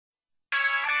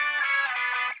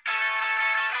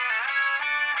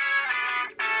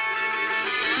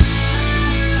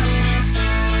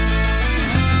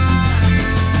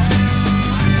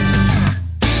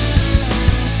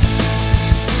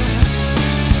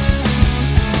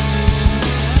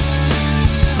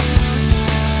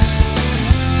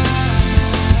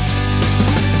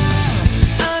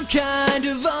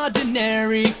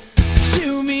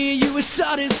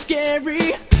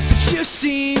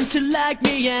like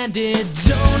me, and it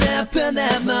don't happen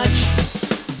that much.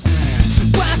 So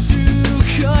I threw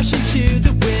caution to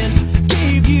the wind,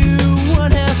 gave you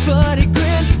one half-hearted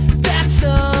grin. That's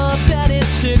all that it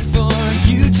took for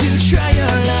you to try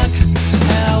your luck.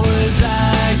 How was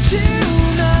I to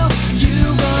know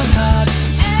you were hot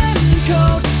and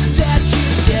cold, that you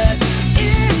get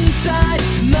inside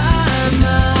my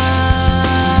mind?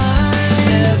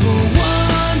 Never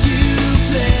won, you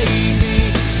played me.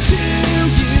 Two,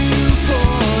 you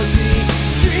forced me.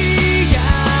 Three,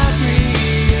 I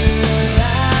realized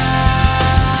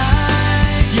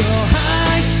your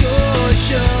high score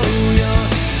show your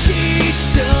cheats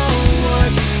don't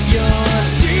work. Your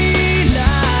three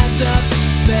lives up,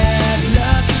 bad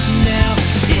luck. Now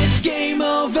it's game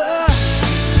over.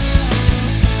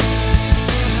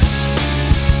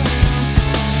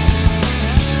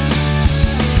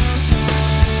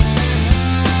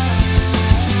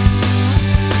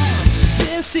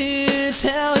 This is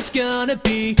how it's gonna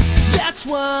be. That's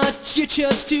what you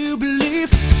chose to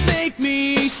believe. Made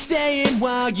me stay in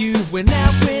while you went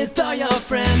out with all your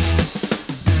friends.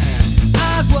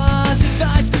 I was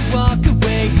advised to walk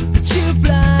away, but you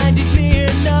blinded me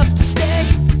enough to stay.